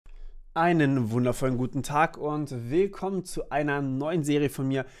Einen wundervollen guten Tag und willkommen zu einer neuen Serie von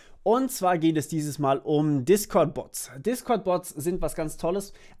mir. Und zwar geht es dieses Mal um Discord-Bots. Discord-Bots sind was ganz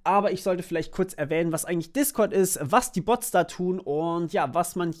Tolles, aber ich sollte vielleicht kurz erwähnen, was eigentlich Discord ist, was die Bots da tun und ja,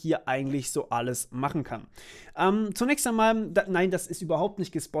 was man hier eigentlich so alles machen kann. Zunächst einmal, nein, das ist überhaupt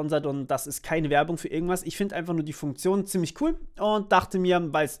nicht gesponsert und das ist keine Werbung für irgendwas. Ich finde einfach nur die Funktion ziemlich cool und dachte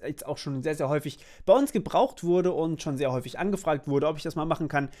mir, weil es jetzt auch schon sehr, sehr häufig bei uns gebraucht wurde und schon sehr häufig angefragt wurde, ob ich das mal machen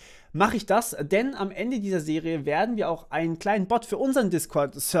kann, mache ich das, denn am Ende dieser Serie werden wir auch einen kleinen Bot für unseren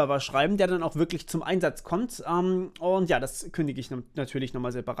Discord-Server schreiben, der dann auch wirklich zum Einsatz kommt. Und ja, das kündige ich natürlich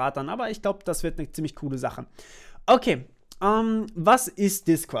nochmal separat an, aber ich glaube, das wird eine ziemlich coole Sache. Okay, was ist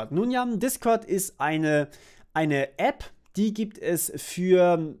Discord? Nun ja, Discord ist eine App, die gibt es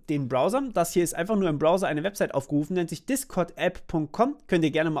für den Browser. Das hier ist einfach nur im Browser eine Website aufgerufen, nennt sich discordapp.com. Könnt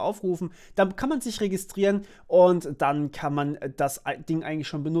ihr gerne mal aufrufen. Dann kann man sich registrieren und dann kann man das Ding eigentlich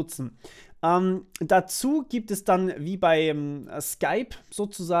schon benutzen. Dazu gibt es dann, wie bei Skype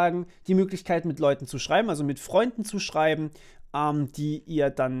sozusagen, die Möglichkeit, mit Leuten zu schreiben, also mit Freunden zu schreiben, die ihr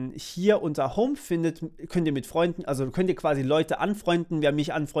dann hier unter Home findet. Könnt ihr mit Freunden, also könnt ihr quasi Leute anfreunden. Wer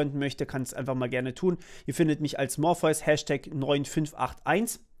mich anfreunden möchte, kann es einfach mal gerne tun. Ihr findet mich als Morpheus, Hashtag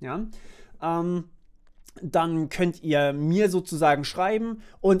 9581, ja. Dann könnt ihr mir sozusagen schreiben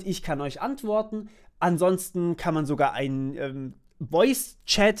und ich kann euch antworten. Ansonsten kann man sogar einen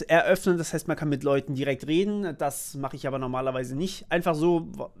Voice-Chat eröffnen, das heißt, man kann mit Leuten direkt reden. Das mache ich aber normalerweise nicht. Einfach so,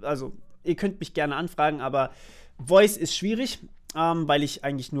 also ihr könnt mich gerne anfragen, aber Voice ist schwierig, weil ich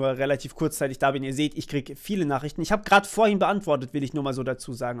eigentlich nur relativ kurzzeitig da bin. Ihr seht, ich kriege viele Nachrichten. Ich habe gerade vorhin beantwortet, will ich nur mal so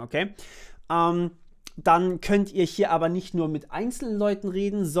dazu sagen, okay? Dann könnt ihr hier aber nicht nur mit einzelnen Leuten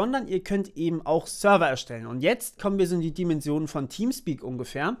reden, sondern ihr könnt eben auch Server erstellen. Und jetzt kommen wir so in die Dimensionen von Teamspeak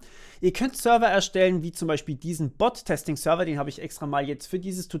ungefähr. Ihr könnt Server erstellen, wie zum Beispiel diesen Bot-Testing-Server, den habe ich extra mal jetzt für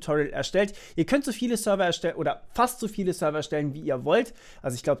dieses Tutorial erstellt. Ihr könnt so viele Server erstellen oder fast so viele Server erstellen, wie ihr wollt.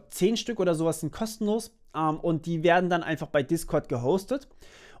 Also ich glaube 10 Stück oder sowas sind kostenlos und die werden dann einfach bei Discord gehostet.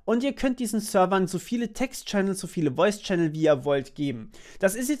 Und ihr könnt diesen Servern so viele Text-Channels, so viele Voice-Channel, wie ihr wollt, geben.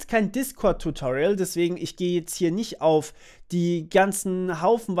 Das ist jetzt kein Discord-Tutorial, deswegen ich gehe jetzt hier nicht auf die ganzen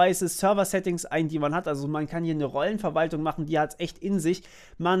haufenweise Server-Settings ein, die man hat. Also man kann hier eine Rollenverwaltung machen, die hat es echt in sich.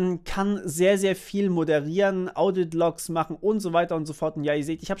 Man kann sehr, sehr viel moderieren, Audit-Logs machen und so weiter und so fort. Und ja, ihr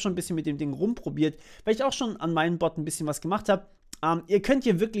seht, ich habe schon ein bisschen mit dem Ding rumprobiert, weil ich auch schon an meinem Bot ein bisschen was gemacht habe. Ihr könnt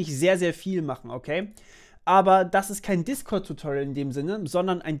hier wirklich sehr, sehr viel machen, okay? Aber das ist kein Discord-Tutorial in dem Sinne,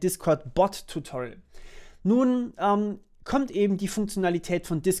 sondern ein Discord-Bot-Tutorial. Nun kommt eben die Funktionalität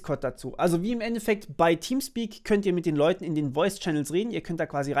von Discord dazu. Also wie im Endeffekt bei Teamspeak könnt ihr mit den Leuten in den Voice-Channels reden. Ihr könnt da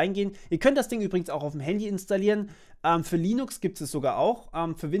quasi reingehen. Ihr könnt das Ding übrigens auch auf dem Handy installieren. Für Linux gibt es sogar auch.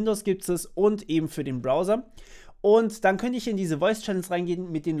 Für Windows gibt es und eben für den Browser. Und dann könnt ihr in diese Voice-Channels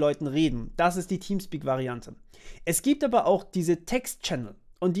reingehen, mit den Leuten reden. Das ist die Teamspeak-Variante. Es gibt aber auch diese Text-Channel.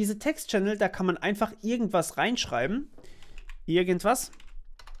 Und diese Text-Channel, da kann man einfach irgendwas reinschreiben. Irgendwas.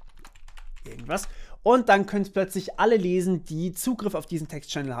 Und dann können es plötzlich alle lesen, die Zugriff auf diesen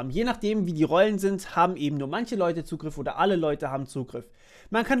Text-Channel haben. Je nachdem, wie die Rollen sind, haben eben nur manche Leute Zugriff oder alle Leute haben Zugriff.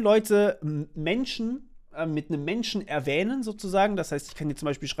 Man kann Leute, Menschen, mit einem Menschen erwähnen, sozusagen. Das heißt, ich kann hier zum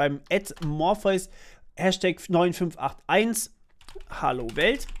Beispiel schreiben, @Morpheus, Hashtag 9581, Hallo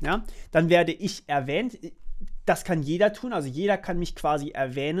Welt. Ja? Dann werde ich erwähnt. Das kann jeder tun, also jeder kann mich quasi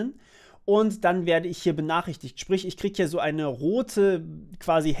erwähnen und dann werde ich hier benachrichtigt. Sprich, ich kriege hier so eine rote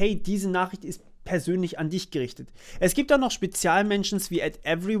quasi, hey, diese Nachricht ist persönlich an dich gerichtet. Es gibt auch noch Spezialmentions wie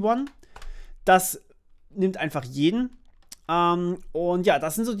 @everyone. Das nimmt einfach jeden. Und ja,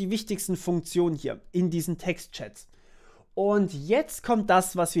 das sind so die wichtigsten Funktionen hier in diesen Textchats. Und jetzt kommt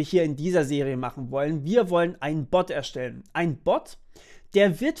das, was wir hier in dieser Serie machen wollen. Wir wollen einen Bot erstellen. Ein Bot,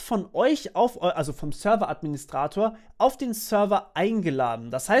 der wird von euch, also vom Serveradministrator, auf den Server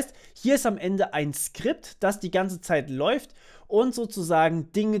eingeladen. Das heißt, hier ist am Ende ein Skript, das die ganze Zeit läuft und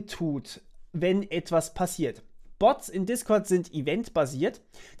sozusagen Dinge tut, wenn etwas passiert. Bots in Discord sind eventbasiert.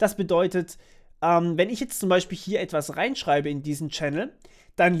 Das bedeutet, wenn ich jetzt zum Beispiel hier etwas reinschreibe in diesen Channel,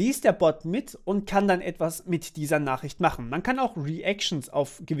 dann liest der Bot mit und kann dann etwas mit dieser Nachricht machen. Man kann auch Reactions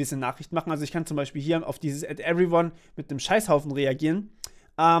auf gewisse Nachrichten machen. Also ich kann zum Beispiel hier auf dieses @everyone mit einem Scheißhaufen reagieren.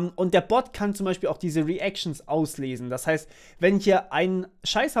 Und der Bot kann zum Beispiel auch diese Reactions auslesen. Das heißt, wenn hier ein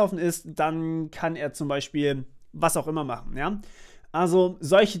Scheißhaufen ist, dann kann er zum Beispiel was auch immer machen, ja. Also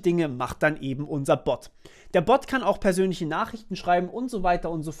solche Dinge macht dann eben unser Bot. Der Bot kann auch persönliche Nachrichten schreiben und so weiter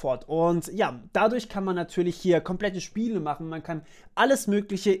und so fort. Und ja, dadurch kann man natürlich hier komplette Spiele machen. Man kann alles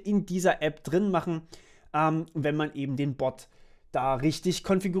Mögliche in dieser App drin machen, wenn man eben den Bot da richtig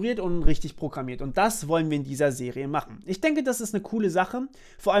konfiguriert und richtig programmiert. Und das wollen wir in dieser Serie machen. Ich denke, das ist eine coole Sache,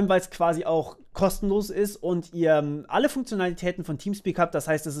 vor allem, weil es quasi auch kostenlos ist und ihr alle Funktionalitäten von Teamspeak habt. Das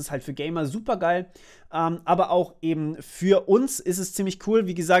heißt, es ist halt für Gamer super geil, aber auch eben für uns ist es ziemlich cool.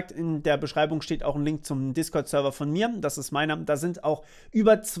 Wie gesagt, in der Beschreibung steht auch ein Link zum Discord-Server von mir. Das ist meiner. Da sind auch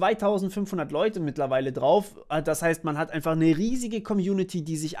über 2500 Leute mittlerweile drauf. Das heißt, man hat einfach eine riesige Community,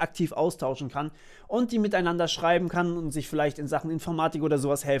 die sich aktiv austauschen kann und die miteinander schreiben kann und sich vielleicht in Sachen Informatik oder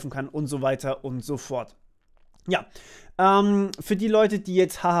sowas helfen kann und so weiter und so fort. Ja, für die Leute, die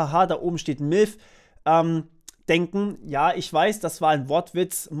jetzt hahaha, da oben steht MILF, denken, ja, ich weiß, das war ein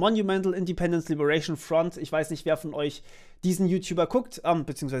Wortwitz, Monumental Independence Liberation Front, ich weiß nicht, wer von euch diesen YouTuber guckt,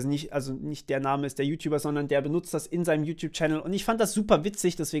 beziehungsweise nicht, also nicht der Name ist der YouTuber, sondern der benutzt das in seinem YouTube-Channel und ich fand das super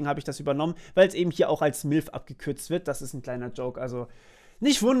witzig, deswegen habe ich das übernommen, weil es eben hier auch als MILF abgekürzt wird, das ist ein kleiner Joke, also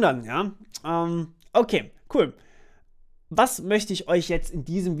nicht wundern, ja, okay, cool. Was möchte ich euch jetzt in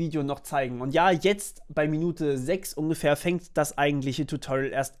diesem Video noch zeigen? Und ja, jetzt bei Minute 6 ungefähr fängt das eigentliche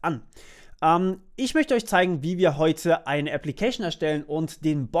Tutorial erst an. Ich möchte euch zeigen, wie wir heute eine Application erstellen und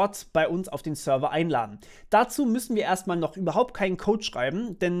den Bot bei uns auf den Server einladen. Dazu müssen wir erstmal noch überhaupt keinen Code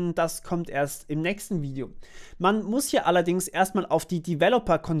schreiben, denn das kommt erst im nächsten Video. Man muss hier allerdings erstmal auf die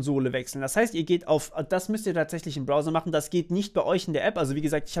Developer-Konsole wechseln. Das heißt, ihr geht auf, das müsst ihr tatsächlich im Browser machen, das geht nicht bei euch in der App. Also wie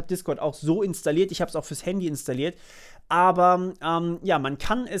gesagt, ich habe Discord auch so installiert, ich habe es auch fürs Handy installiert. Aber ja, man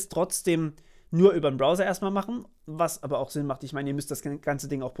kann es trotzdem nur über den Browser erstmal machen, was aber auch Sinn macht. Ich meine, ihr müsst das ganze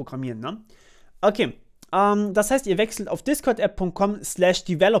Ding auch programmieren, ne? Okay, das heißt, ihr wechselt auf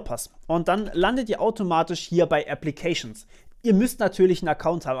discordapp.com/developers und dann landet ihr automatisch hier bei Applications. Ihr müsst natürlich einen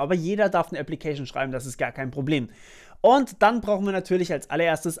Account haben, aber jeder darf eine Application schreiben, das ist gar kein Problem. Und dann brauchen wir natürlich als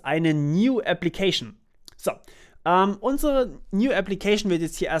allererstes eine New Application. So, unsere New Application wird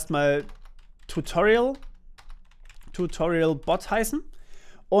jetzt hier erstmal Tutorial Bot heißen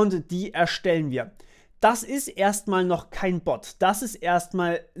und die erstellen wir. Das ist erstmal noch kein Bot. Das ist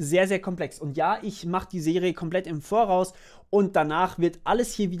erstmal sehr, sehr komplex. Und ja, ich mache die Serie komplett im Voraus und danach wird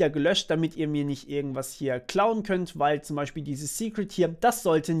alles hier wieder gelöscht, damit ihr mir nicht irgendwas hier klauen könnt, weil zum Beispiel dieses Secret hier, das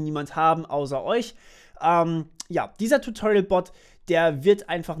sollte niemand haben, außer euch. Ja, dieser Tutorial-Bot, der wird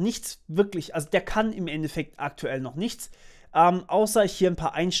einfach nichts wirklich, also der kann im Endeffekt aktuell noch nichts, außer hier ein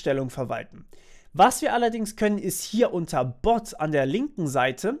paar Einstellungen verwalten. Was wir allerdings können, ist hier unter Bot an der linken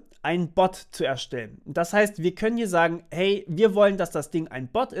Seite ein Bot zu erstellen. Das heißt, wir können hier sagen, hey, wir wollen, dass das Ding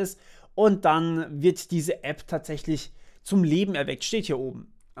ein Bot ist und dann wird diese App tatsächlich zum Leben erweckt. Steht hier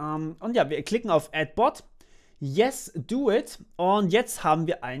oben. Und ja, wir klicken auf Add Bot. Yes, do it. Und jetzt haben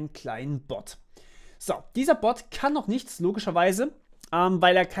wir einen kleinen Bot. So, dieser Bot kann noch nichts, logischerweise,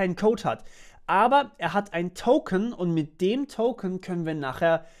 weil er keinen Code hat. Aber er hat ein Token und mit dem Token können wir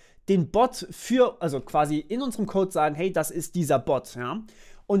nachher den Bot also quasi in unserem Code sagen, hey, das ist dieser Bot, ja.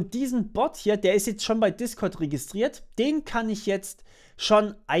 Und diesen Bot hier, der ist jetzt schon bei Discord registriert, den kann ich jetzt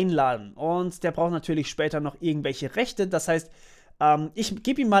schon einladen. Und der braucht natürlich später noch irgendwelche Rechte, das heißt, ich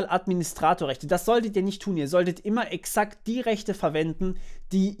gebe ihm mal Administratorrechte. Das solltet ihr nicht tun. Ihr solltet immer exakt die Rechte verwenden,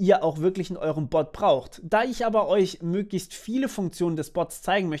 die ihr auch wirklich in eurem Bot braucht. Da ich aber euch möglichst viele Funktionen des Bots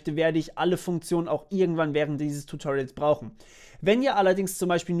zeigen möchte, werde ich alle Funktionen auch irgendwann während dieses Tutorials brauchen. Wenn ihr allerdings zum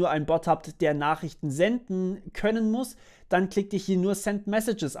Beispiel nur einen Bot habt, der Nachrichten senden können muss, dann klickt ihr hier nur Send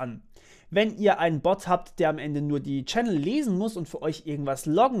Messages an. Wenn ihr einen Bot habt, der am Ende nur die Channel lesen muss und für euch irgendwas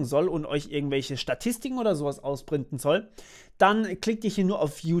loggen soll und euch irgendwelche Statistiken oder sowas ausprinten soll, dann klickt ihr hier nur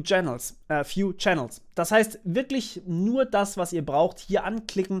auf View Channels. Das heißt, wirklich nur das, was ihr braucht, hier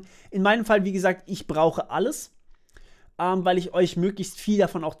anklicken. In meinem Fall, wie gesagt, ich brauche alles, weil ich euch möglichst viel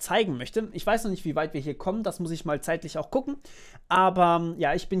davon auch zeigen möchte. Ich weiß noch nicht, wie weit wir hier kommen, das muss ich mal zeitlich auch gucken. Aber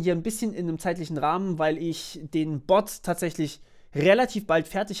ja, ich bin hier ein bisschen in einem zeitlichen Rahmen, weil ich den Bot tatsächlich relativ bald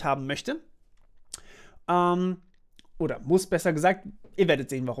fertig haben möchte. Oder muss, besser gesagt. Ihr werdet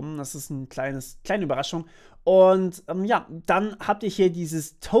sehen, warum. Das ist eine kleine Überraschung. Und ja, dann habt ihr hier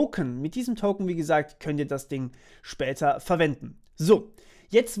dieses Token. Mit diesem Token, wie gesagt, könnt ihr das Ding später verwenden. So,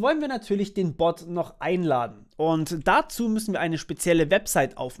 jetzt wollen wir natürlich den Bot noch einladen. Und dazu müssen wir eine spezielle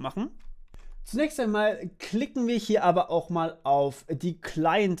Website aufmachen. Zunächst einmal klicken wir hier aber auch mal auf die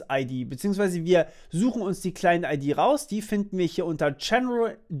Client-ID, beziehungsweise wir suchen uns die Client-ID raus. Die finden wir hier unter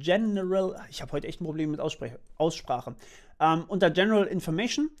General, ich habe heute echt ein Problem mit Aussprache, unter General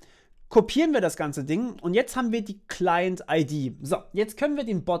Information. Kopieren wir das ganze Ding und jetzt haben wir die Client-ID. So, jetzt können wir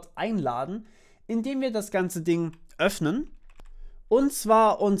den Bot einladen, indem wir das ganze Ding öffnen. Und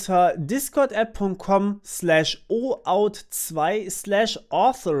zwar unter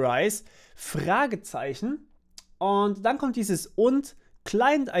discordapp.com/oout2/authorize Fragezeichen. Und dann kommt dieses und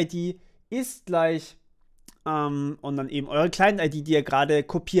Client-ID ist gleich und dann eben eure Client-ID, die ihr gerade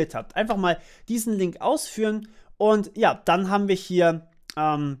kopiert habt. Einfach mal diesen Link ausführen und ja, dann haben wir hier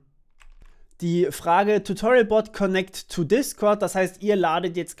die Frage Tutorial-Bot Connect to Discord. Das heißt, ihr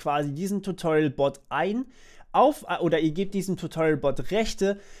ladet jetzt quasi diesen Tutorial-Bot ein oder ihr gebt diesem Tutorial-Bot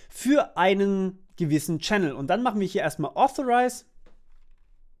Rechte für einen gewissen Channel. Und dann machen wir hier erstmal Authorize,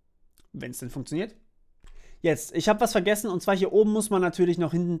 wenn es denn funktioniert. Jetzt, ich habe was vergessen und zwar hier oben muss man natürlich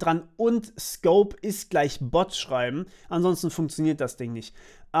noch hinten dran und Scope ist gleich Bot schreiben, ansonsten funktioniert das Ding nicht.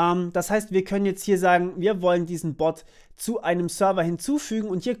 Das heißt, wir können jetzt hier sagen, wir wollen diesen Bot zu einem Server hinzufügen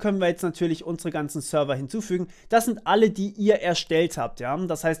und hier können wir jetzt natürlich unsere ganzen Server hinzufügen. Das sind alle, die ihr erstellt habt, ja.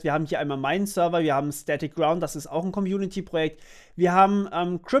 Das heißt, wir haben hier einmal meinen Server, wir haben Static Ground, das ist auch ein Community-Projekt. Wir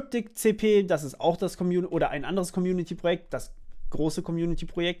haben Cryptic CP, das ist auch das oder ein anderes Community-Projekt, das große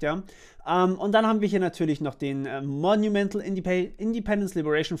Community-Projekt, ja. Und dann haben wir hier natürlich noch den Monumental Independence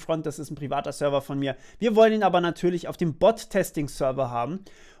Liberation Front, das ist ein privater Server von mir. Wir wollen ihn aber natürlich auf dem Bot-Testing-Server haben.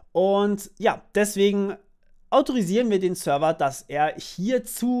 Und ja, deswegen autorisieren wir den Server, dass er hier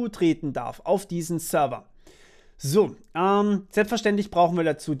zutreten darf, auf diesen Server. So, selbstverständlich brauchen wir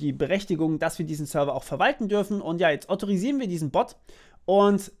dazu die Berechtigung, dass wir diesen Server auch verwalten dürfen. Und ja, jetzt autorisieren wir diesen Bot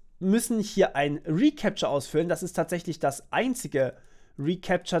und müssen hier ein Recapture ausfüllen. Das ist tatsächlich das einzige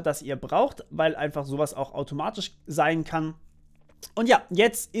Recapture, das ihr braucht, weil einfach sowas auch automatisch sein kann. Und ja,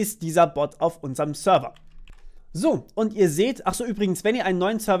 jetzt ist dieser Bot auf unserem Server. So, und ihr seht, achso übrigens, wenn ihr einen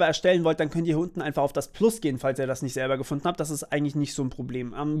neuen Server erstellen wollt, dann könnt ihr hier unten einfach auf das Plus gehen, falls ihr das nicht selber gefunden habt. Das ist eigentlich nicht so ein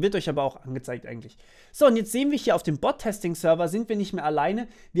Problem. Wird euch aber auch angezeigt eigentlich. So, und jetzt sehen wir hier auf dem Bot-Testing-Server sind wir nicht mehr alleine.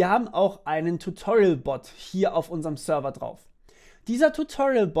 Wir haben auch einen Tutorial-Bot hier auf unserem Server drauf. Dieser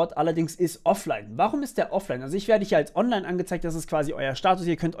Tutorial-Bot allerdings ist offline. Warum ist der offline? Also ich werde hier als online angezeigt, das ist quasi euer Status.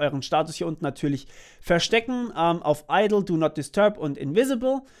 Ihr könnt euren Status hier unten natürlich verstecken auf Idle, Do Not Disturb und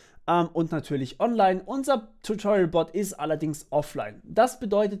Invisible und natürlich online. Unser Tutorial-Bot ist allerdings offline. Das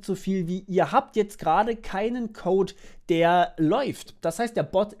bedeutet so viel wie, ihr habt jetzt gerade keinen Code, der läuft. Das heißt, der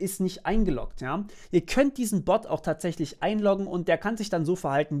Bot ist nicht eingeloggt. Ja? Ihr könnt diesen Bot auch tatsächlich einloggen und der kann sich dann so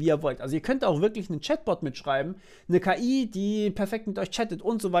verhalten, wie ihr wollt. Also ihr könnt auch wirklich einen Chatbot mitschreiben, eine KI, die perfekt mit euch chattet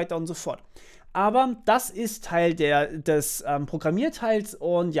und so weiter und so fort. Aber das ist Teil des Programmierteils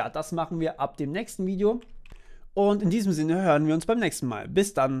und ja, das machen wir ab dem nächsten Video. Und in diesem Sinne hören wir uns beim nächsten Mal.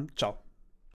 Bis dann, ciao.